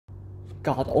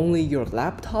Got only your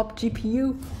laptop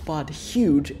GPU, but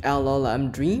huge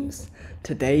LLM dreams?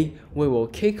 Today, we will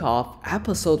kick off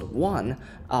episode 1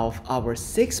 of our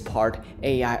 6-part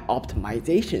AI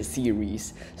optimization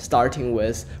series, starting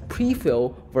with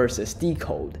Prefill versus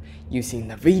Decode, using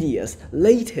NVIDIA's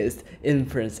latest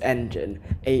inference engine,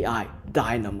 AI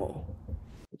Dynamo.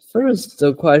 First,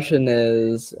 the question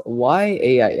is why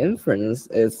AI inference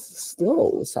is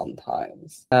slow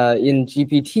sometimes. In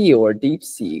GPT or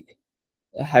DeepSeek,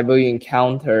 have you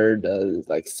encountered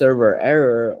like server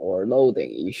error or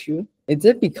loading issue? Is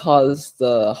it because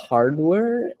the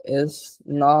hardware is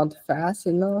not fast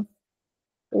enough?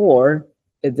 Or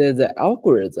is it the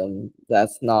algorithm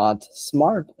that's not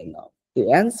smart enough?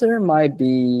 The answer might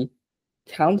be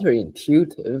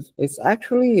counterintuitive. It's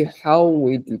actually how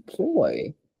we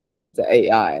deploy the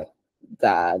AI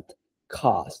that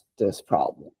caused this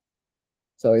problem.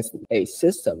 So it's a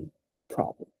system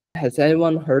problem. Has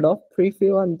anyone heard of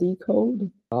Prefill and Decode?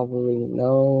 Probably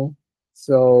no.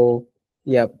 So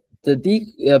yeah, the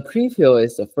Prefill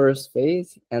is the first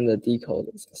phase and the Decode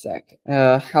is the second.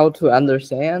 How to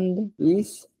understand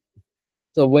these?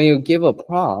 So when you give a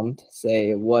prompt,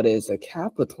 say what is the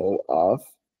capital of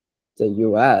the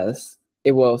US,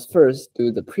 it will first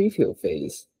do the Prefill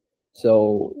phase.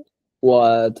 So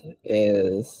what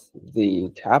is the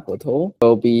capital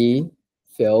will be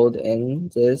filled in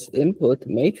this input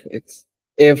matrix.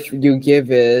 If you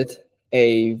give it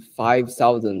a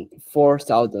 4,000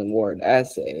 word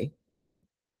essay,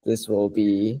 this will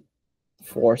be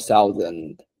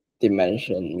 4,000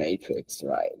 dimension matrix,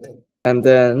 right? And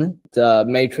then the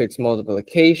matrix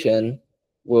multiplication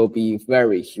will be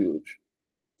very huge.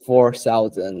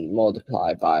 4,000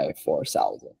 multiplied by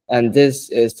 4,000. And this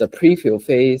is the prefill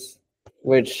phase,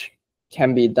 which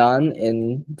can be done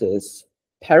in this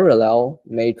parallel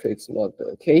matrix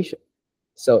multiplication.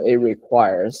 So it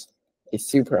requires a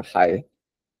super high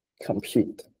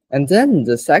compute. And then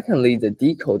secondly, the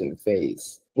decoding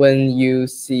phase. When you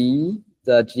see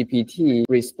the GPT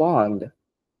respond,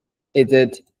 is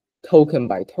it token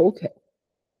by token,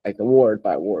 like word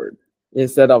by word,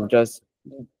 instead of just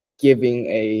giving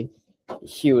a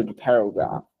huge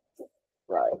paragraph,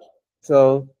 right?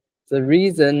 So the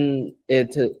reason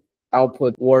it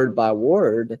output word by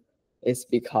word is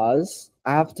because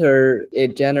after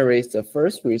it generates the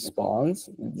first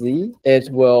response, Z, it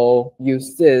will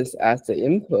use this as the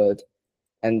input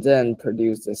and then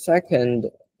produce the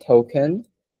second token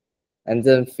and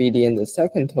then feed in the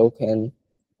second token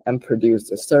and produce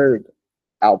the third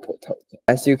output token.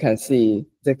 As you can see,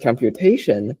 the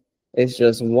computation is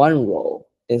just one row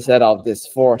instead of this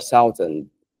 4,000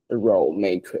 row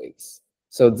matrix.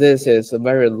 So this is a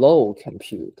very low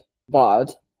compute,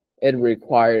 but it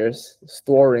requires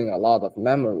storing a lot of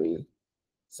memory,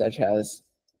 such as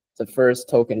the first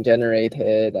token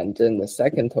generated and then the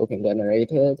second token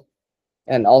generated,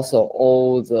 and also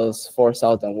all those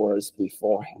 4,000 words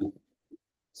beforehand.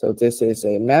 So this is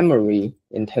a memory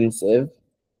intensive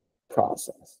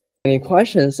process. Any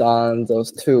questions on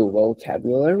those two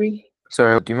vocabulary?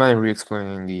 Sorry, do you mind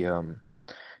re-explaining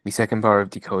the second part of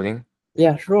decoding?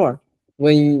 Yeah, sure.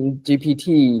 When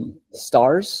GPT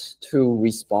starts to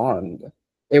respond,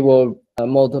 it will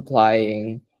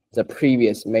multiplying the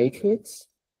previous matrix,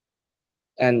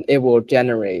 and it will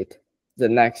generate the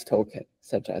next token,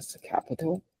 such as the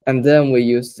capital. And then we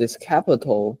use this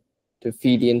capital to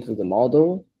feed into the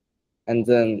model, and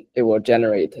then it will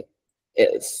generate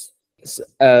its.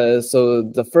 So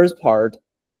the first part,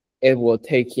 it will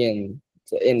take in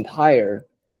the entire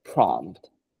prompt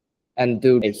and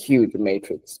do a huge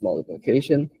matrix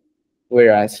multiplication,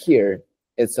 whereas here,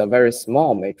 it's a very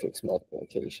small matrix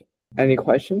multiplication. Any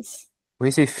questions? When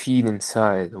you say feed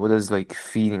inside, what does like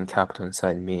feeding capital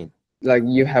inside mean? Like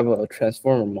you have a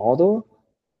transformer model,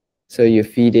 so you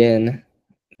feed in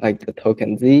like the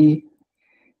token Z,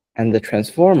 and the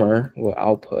transformer will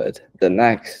output the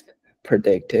next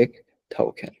predicted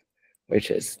token,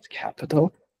 which is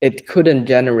capital. It couldn't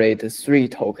generate 3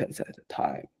 tokens at a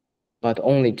time, but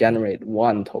only generate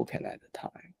 1 token at a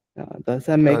time. Does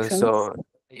that make sense? Oh,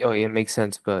 yeah, it makes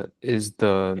sense, but is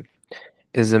the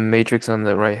matrix on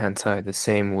the right-hand side the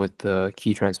same with the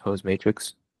key transpose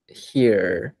matrix?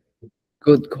 Here,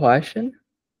 good question.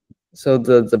 So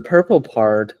the purple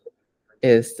part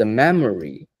is the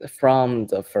memory from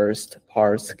the first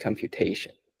part's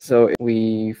computation. So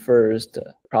we first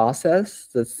process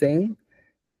the thing,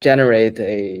 generate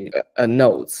a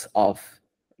nodes of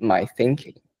my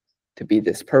thinking to be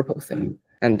this purple thing.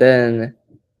 And then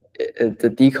the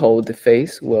decode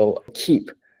phase will keep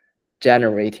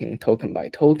generating token by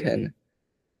token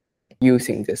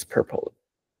using this purple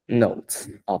nodes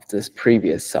of this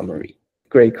previous summary.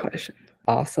 Great question.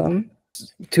 Awesome.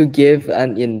 To give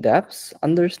an in-depth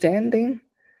understanding,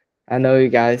 I know you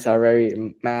guys are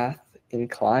very math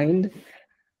inclined.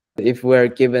 If we're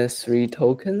given 3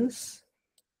 tokens,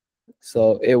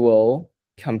 so it will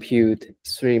compute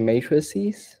 3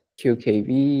 matrices,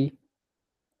 QKV,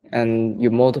 and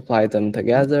you multiply them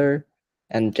together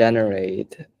and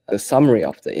generate the summary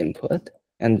of the input.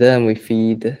 And then we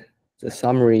feed the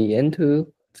summary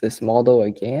into this model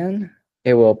again.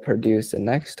 It will produce the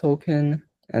next token,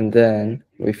 and then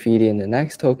we feed in the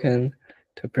next token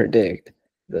to predict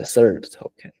the third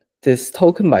token. This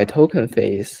token by token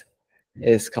phase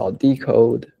is called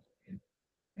decode.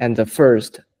 And the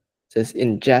first, this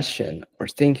ingestion or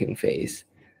thinking phase,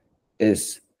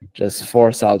 is just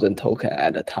 4,000 tokens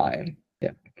at a time.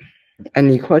 Yeah.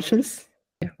 Any questions?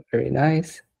 Yeah, very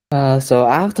nice. So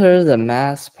after the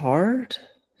math part,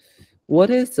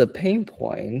 what is the pain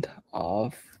point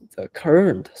of the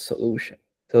current solution?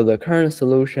 So the current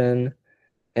solution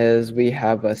is we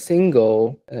have a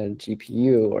single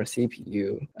GPU or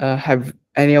CPU. Have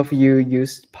any of you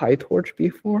used PyTorch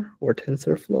before or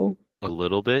TensorFlow? A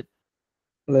little bit.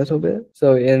 A little bit.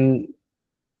 So in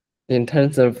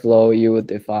TensorFlow, you would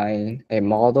define a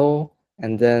model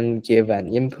and then give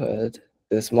an input.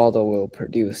 This model will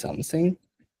produce something,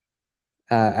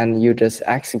 and you just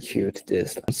execute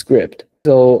this script.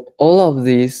 So all of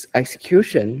these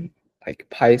execution, like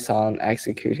Python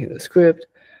executing the script,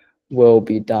 will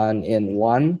be done in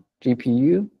one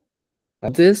GPU.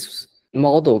 This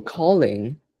model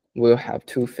calling will have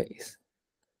 2 phases.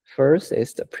 First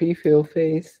is the prefill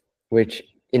phase, which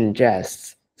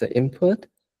ingests the input.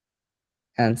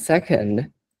 And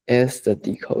second is the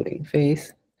decoding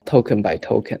phase, token by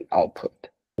token output.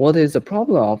 What is the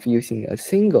problem of using a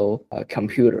single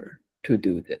computer to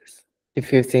do this?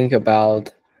 If you think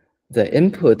about the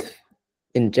input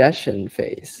ingestion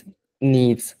phase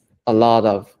needs a lot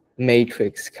of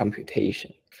matrix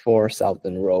computation,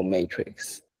 4,000 row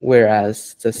matrix,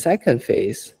 whereas the second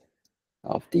phase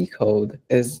of decode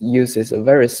uses a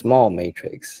very small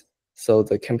matrix. So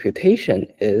the computation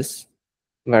is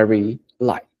very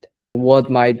light. What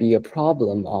might be a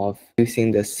problem of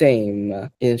using the same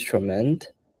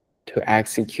instrument to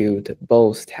execute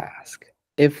both tasks?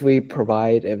 If we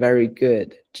provide a very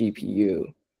good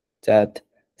GPU that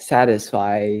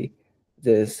satisfy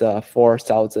this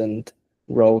 4,000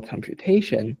 row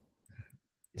computation,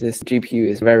 this GPU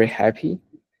is very happy.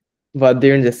 But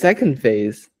during the second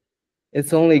phase,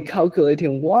 it's only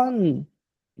calculating 1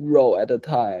 row at a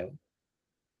time.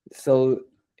 So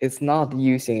it's not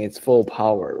using its full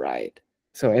power, right?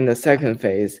 So in the second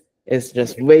phase, it's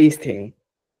just wasting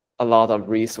a lot of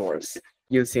resource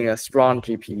using a strong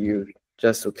GPU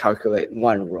just to calculate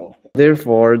 1 row.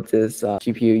 Therefore, this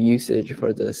GPU usage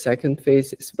for the second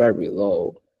phase is very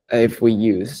low if we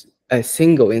use a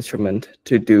single instrument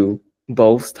to do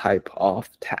both type of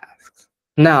tasks.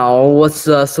 Now, what's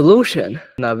the solution?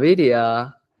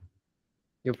 NVIDIA,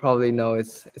 you probably know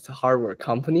it's a hardware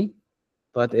company,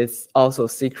 but it's also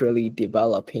secretly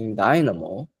developing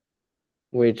Dynamo,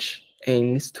 which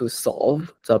aims to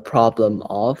solve the problem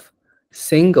of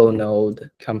single node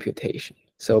computation.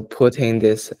 So putting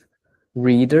this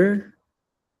reader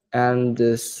and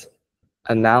this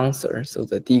announcer, so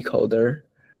the decoder,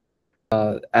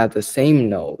 at the same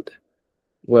node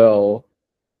will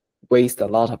waste a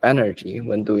lot of energy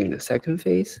when doing the second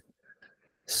phase.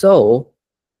 So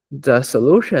the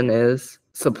solution is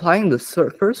supplying the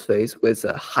first phase with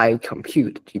a high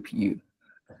compute GPU,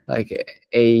 like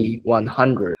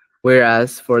A100.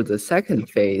 Whereas for the second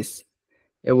phase,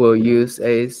 it will use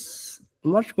a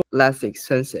much more less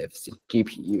expensive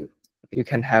GPU. You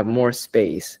can have more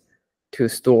space to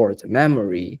store the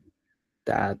memory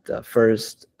that the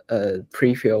first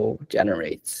prefill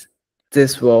generates.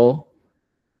 This will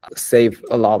save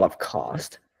a lot of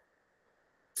cost.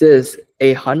 This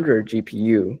 800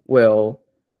 GPU will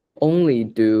only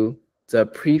do the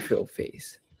prefill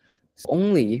phase,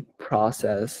 only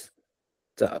process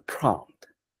the prompt.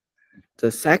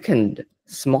 The second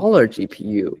smaller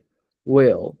GPU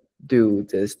will do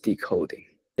this decoding.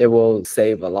 It will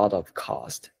save a lot of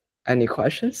cost. Any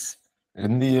questions?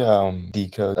 In the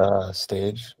decode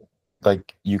stage,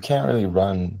 like you can't really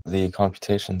run the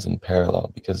computations in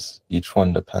parallel because each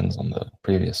one depends on the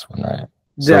previous one, right?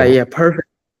 So, Yeah,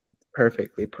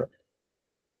 perfectly.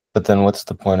 but then what's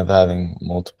the point of having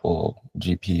multiple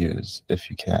GPUs if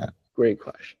you can't? Great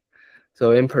question.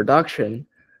 So in production,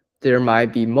 there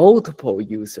might be multiple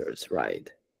users, right?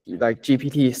 Like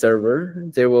GPT server,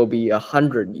 there will be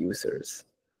 100 users.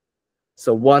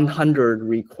 So 100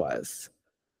 requests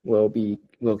will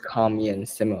come in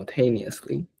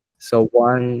simultaneously. So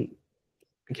one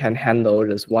can handle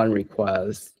just one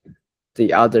request,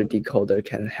 the other decoder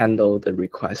can handle the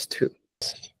request too.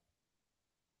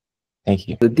 Thank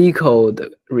you. The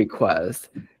decode request,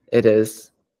 it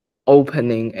is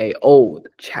opening a old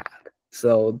chat.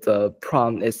 So the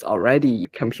prompt is already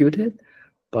computed,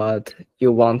 but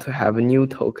you want to have new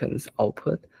tokens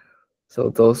output. So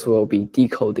those will be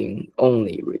decoding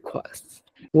only requests.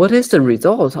 What is the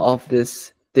result of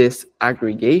this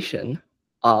aggregation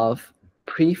of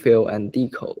prefill and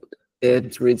decode?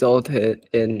 It resulted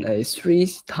in a 3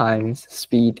 times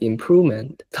speed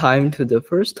improvement. Time to the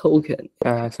first token.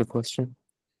 Can I ask a question?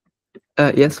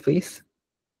 Yes, please.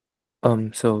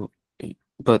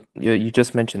 But you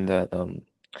just mentioned that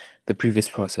the previous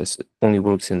process only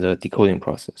works in the decoding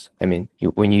process. I mean,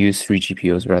 when you use 3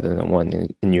 GPUs rather than 1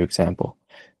 in your example.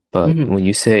 But when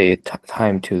you say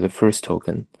time to the first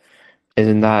token,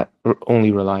 isn't that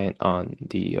only reliant on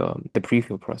the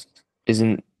prefill process?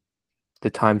 Isn't the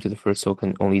time to the first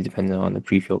token only dependent on the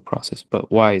prefill process?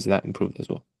 But why is that improved as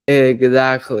well?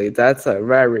 Exactly. That's a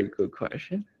very good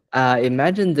question.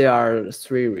 Imagine there are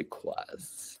 3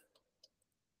 requests.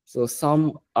 So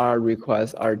some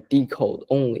requests are decode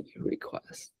only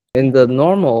requests. In the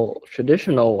normal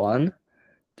traditional one,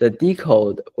 the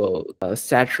decode will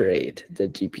saturate the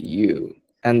GPU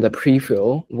and the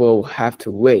prefill will have to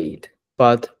wait.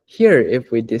 But here, if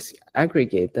we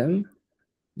disaggregate them,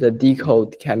 the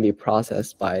decode can be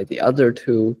processed by the other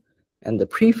 2 and the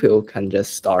prefill can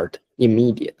just start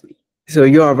immediately. So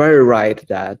you are very right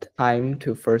that time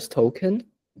to first token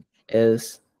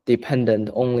is dependent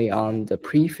only on the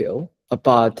prefill.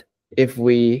 But if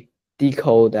we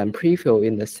decode and prefill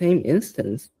in the same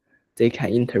instance, they can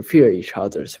interfere each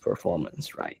other's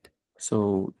performance, right?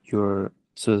 So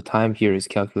the time here is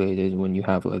calculated when you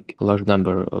have like a large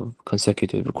number of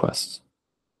consecutive requests,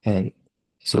 and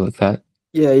so like that.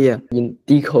 Yeah. In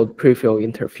decode prefill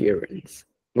interference,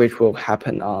 which will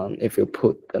happen if you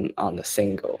put them on a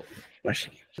single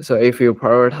machine. So if you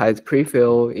prioritize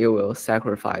prefill, you will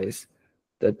sacrifice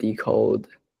the decode.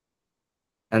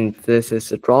 And this is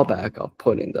the drawback of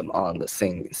putting them on the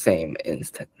same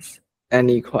instance.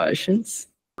 Any questions?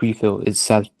 Prefill is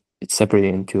it's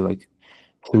separated into like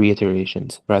 3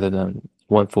 iterations rather than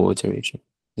 1 full iteration.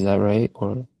 Is that right?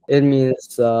 Or it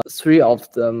means 3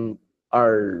 of them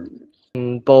are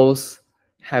both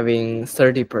having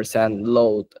 30%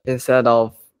 load instead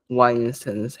of one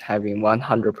instance having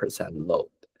 100% load,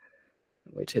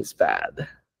 which is bad.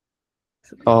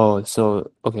 oh,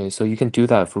 so okay, so you can do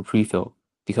that for prefill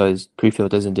because prefill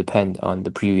doesn't depend on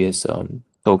the previous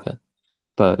token,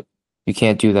 but you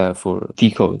can't do that for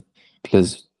decode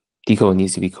because decode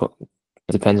needs to be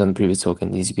depends on the previous token,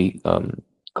 it needs to be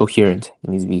coherent, it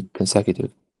needs to be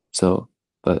consecutive. So,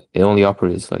 but it only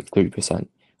operates like 30%.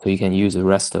 So you can use the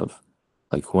rest of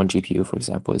like 1 GPU, for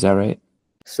example. Is that right?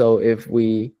 So if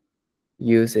we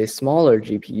use a smaller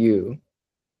GPU,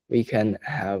 we can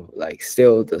have like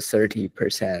still the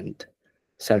 30%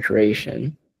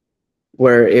 saturation,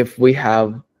 where if we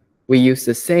use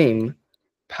the same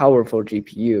powerful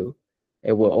GPU,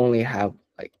 it will only have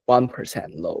like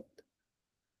 1% load,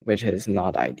 which is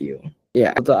not ideal.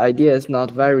 Yeah, the idea is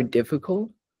not very difficult.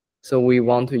 So we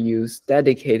want to use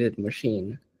dedicated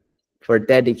machine for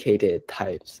dedicated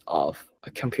types of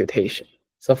computation.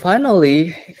 So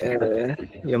finally,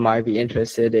 you might be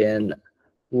interested in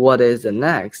what is the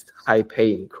next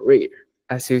high-paying career.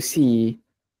 As you see,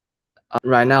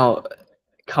 right now,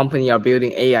 companies are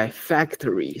building AI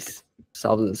factories,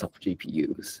 thousands of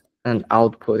GPUs, and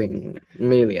outputting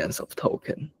millions of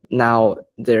tokens. Now,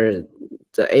 the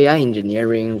AI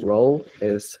engineering role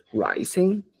is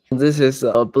rising. This is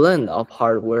a blend of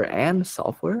hardware and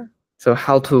software. So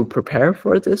how to prepare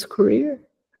for this career?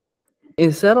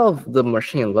 Instead of the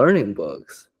machine learning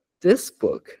books, this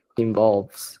book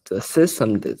involves the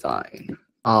system design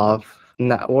of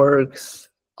networks,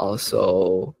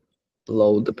 also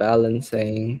load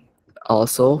balancing,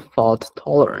 also fault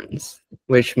tolerance,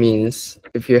 which means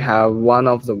if you have one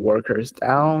of the workers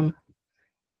down,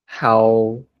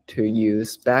 how to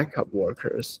use backup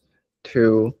workers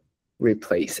to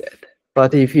replace it.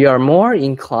 But if you are more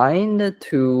inclined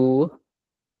to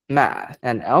math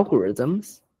and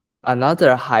algorithms,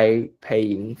 another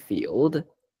high-paying field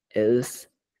is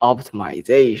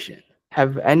optimization.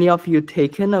 Have any of you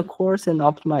taken a course in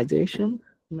optimization?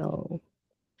 No.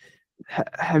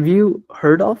 Have you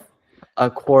heard of a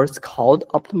course called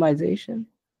optimization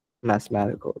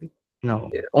mathematically? No.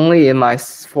 Only in my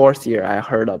 4th year I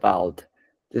heard about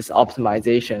this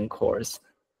optimization course.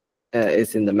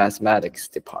 It's in the mathematics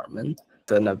department.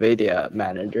 The NVIDIA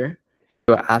manager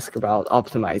will ask about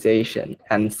optimization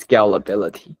and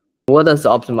scalability. What does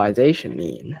optimization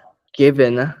mean?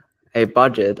 Given a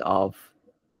budget of,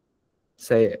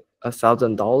 say,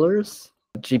 $1,000,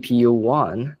 GPU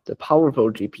 1, the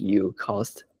powerful GPU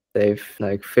costs, say,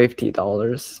 like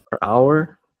 $50 per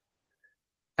hour.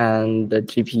 And the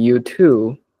GPU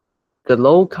 2, the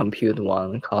low compute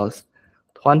one, costs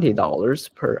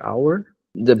 $20 per hour.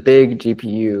 The big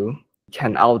GPU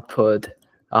can output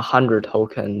 100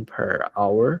 tokens per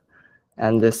hour,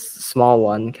 and this small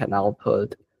one can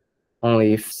output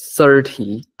only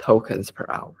 30 tokens per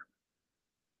hour.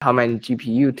 How many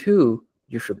GPU 2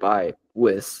 you should buy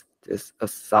with this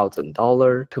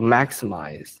 $1,000 to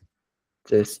maximize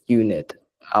this unit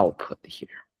output here?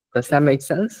 Does that make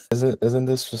sense? Isn't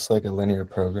this just like a linear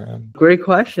program? Great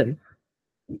question.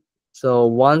 So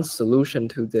one solution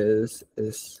to this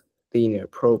is linear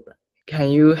program.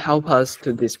 Can you help us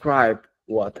to describe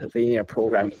what linear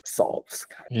programming solves?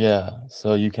 Yeah,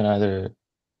 so you can either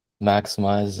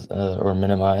maximize or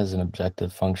minimize an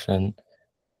objective function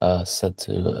set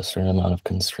to a certain amount of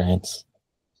constraints.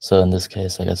 So in this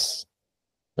case, I guess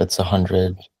it's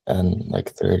 100 and like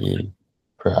 30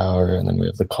 per hour, and then we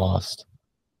have the cost.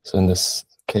 So in this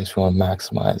case, we want to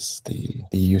maximize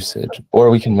the usage,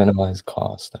 or we can minimize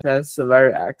cost. That's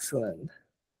very excellent.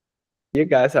 You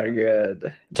guys are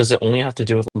good. Does it only have to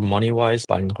do with money-wise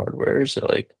buying hardware? So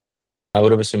like, I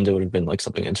would have assumed it would have been like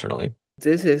something internally.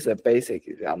 This is a basic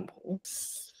example.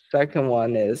 Second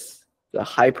one is the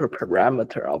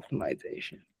hyperparameter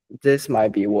optimization. This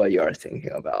might be what you're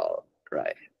thinking about,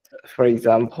 right? For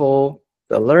example,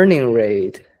 the learning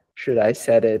rate, should I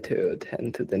set it to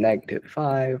 10 to the negative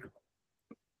 5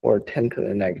 or 10 to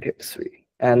the negative 3?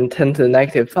 And 10 to the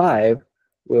negative 5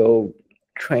 will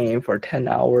train for 10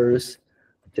 hours.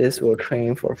 This will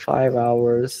train for 5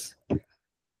 hours.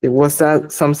 Was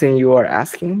that something you are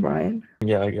asking, Brian?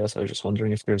 Yeah, I guess I was just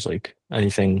wondering if there's like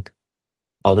anything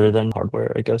other than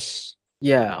hardware, I guess.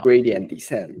 Yeah, gradient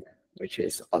descent, which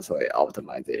is also an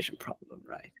optimization problem,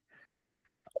 right?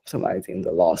 Optimizing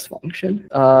the loss function.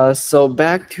 So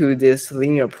back to this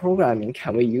linear programming,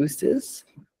 can we use this?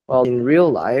 Well, in real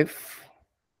life,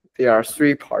 there are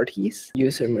 3 parties: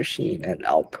 user, machine, and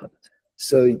output.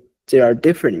 So there are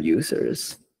different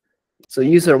users. So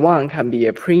user 1 can be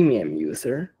a premium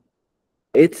user.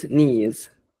 It needs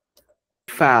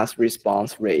fast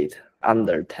response rate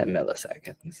under 10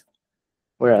 milliseconds,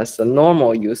 whereas the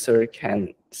normal user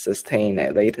can sustain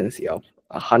a latency of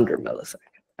 100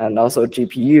 milliseconds. And also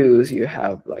GPUs, you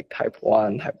have like type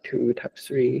 1, type 2, type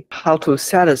 3. How to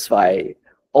satisfy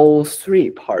all 3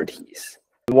 parties?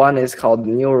 One is called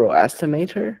neural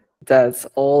estimator. That's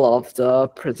all of the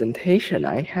presentation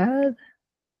I had.